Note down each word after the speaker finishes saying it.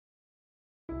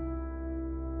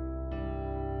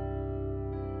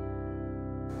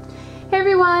Hey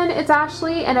everyone, it's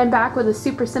Ashley and I'm back with a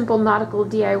super simple nautical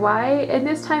DIY, and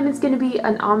this time it's going to be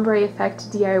an ombre effect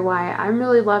DIY. I'm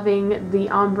really loving the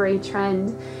ombre trend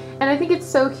and I think it's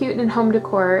so cute in home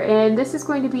decor, and this is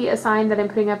going to be a sign that I'm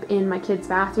putting up in my kid's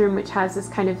bathroom, which has this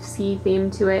kind of sea theme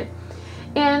to it,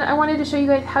 and I wanted to show you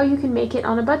guys how you can make it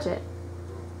on a budget.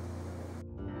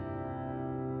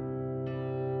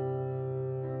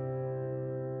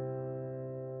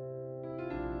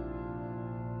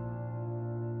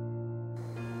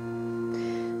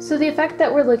 So the effect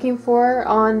that we're looking for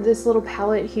on this little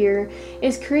palette here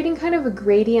is creating kind of a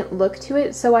gradient look to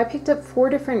it. So I picked up 4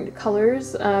 different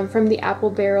colors from the Apple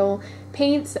Barrel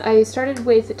paints. I started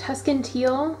with Tuscan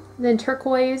Teal, then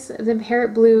Turquoise, then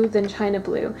Parrot Blue, then China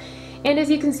Blue. And as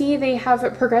you can see, they have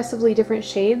progressively different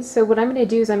shades. So what I'm going to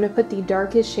do is I'm going to put the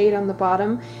darkest shade on the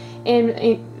bottom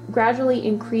and gradually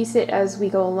increase it as we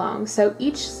go along. So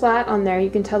each slat on there, you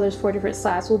can tell there's 4 different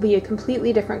slats, will be a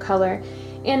completely different color.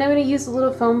 And I'm going to use a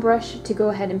little foam brush to go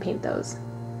ahead and paint those.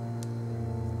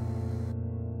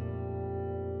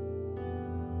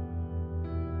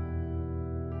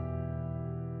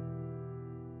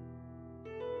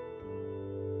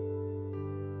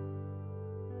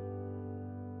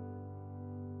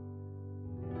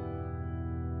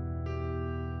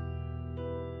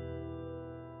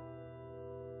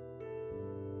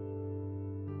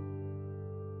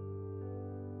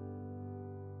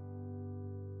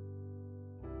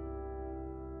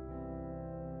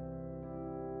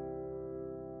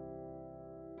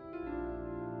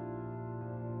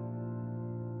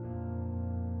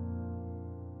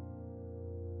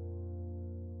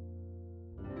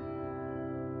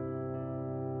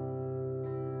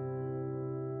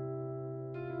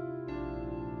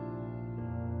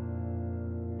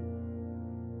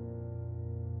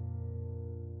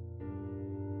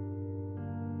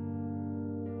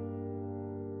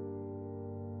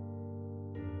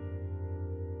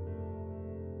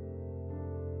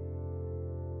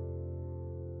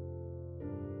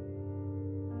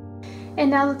 And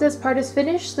now that this part is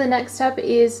finished, the next step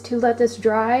is to let this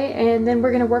dry, and then we're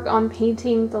going to work on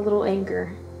painting the little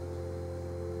anchor.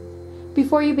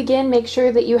 Before you begin, make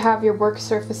sure that you have your work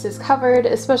surfaces covered,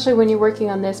 especially when you're working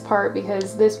on this part,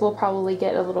 because this will probably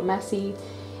get a little messy.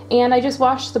 And I just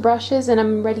washed the brushes and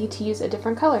I'm ready to use a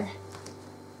different color.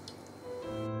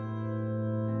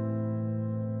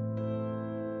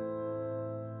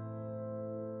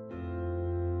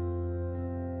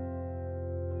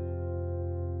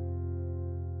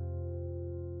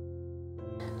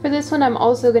 For this one, I'm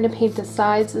also going to paint the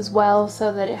sides as well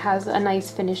so that it has a nice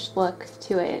finished look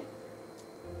to it.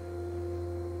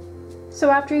 So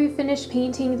after you finish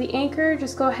painting the anchor,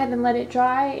 just go ahead and let it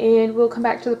dry, and we'll come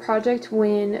back to the project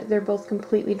when they're both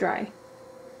completely dry.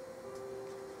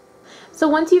 So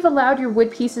once you've allowed your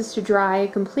wood pieces to dry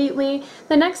completely,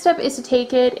 the next step is to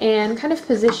take it and kind of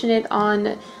position it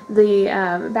on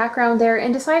the background there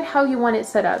and decide how you want it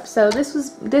set up. So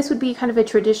this would be kind of a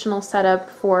traditional setup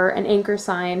for an anchor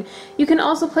sign. You can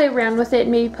also play around with it,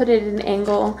 maybe put it at an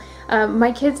angle.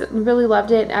 My kids really loved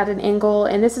it at an angle,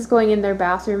 and this is going in their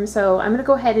bathroom, so I'm going to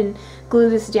go ahead and glue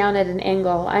this down at an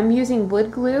angle. I'm using wood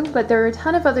glue, but there are a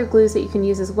ton of other glues that you can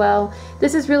use as well.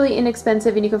 This is really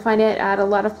inexpensive and you can find it at a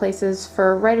lot of places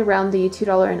for right around the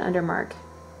 $2 and under mark.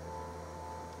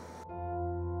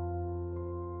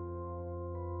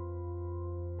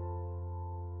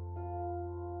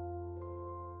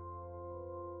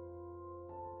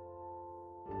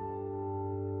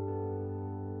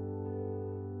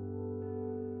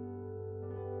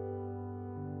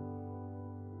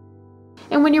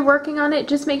 And when you're working on it,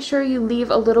 just make sure you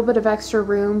leave a little bit of extra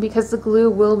room because the glue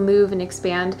will move and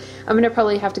expand. I'm going to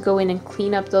probably have to go in and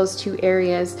clean up those 2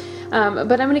 areas.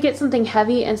 But I'm going to get something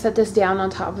heavy and set this down on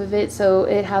top of it so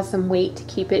it has some weight to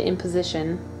keep it in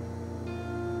position.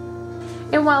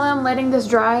 And while I'm letting this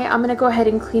dry, I'm going to go ahead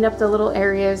and clean up the little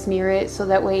areas near it so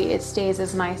that way it stays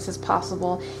as nice as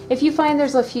possible. If you find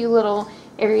there's a few little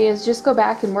areas, just go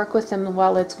back and work with them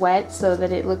while it's wet so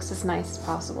that it looks as nice as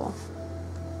possible.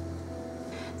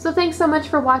 So thanks so much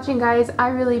for watching, guys. I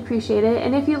really appreciate it.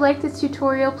 And if you like this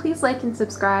tutorial, please like and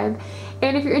subscribe.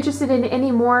 And if you're interested in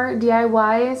any more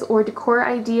DIYs or decor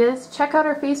ideas, check out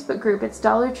our Facebook group. It's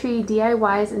Dollar Tree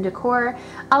DIYs and Decor.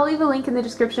 I'll leave a link in the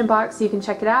description box so you can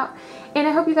check it out. And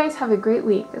I hope you guys have a great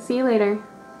week. See you later.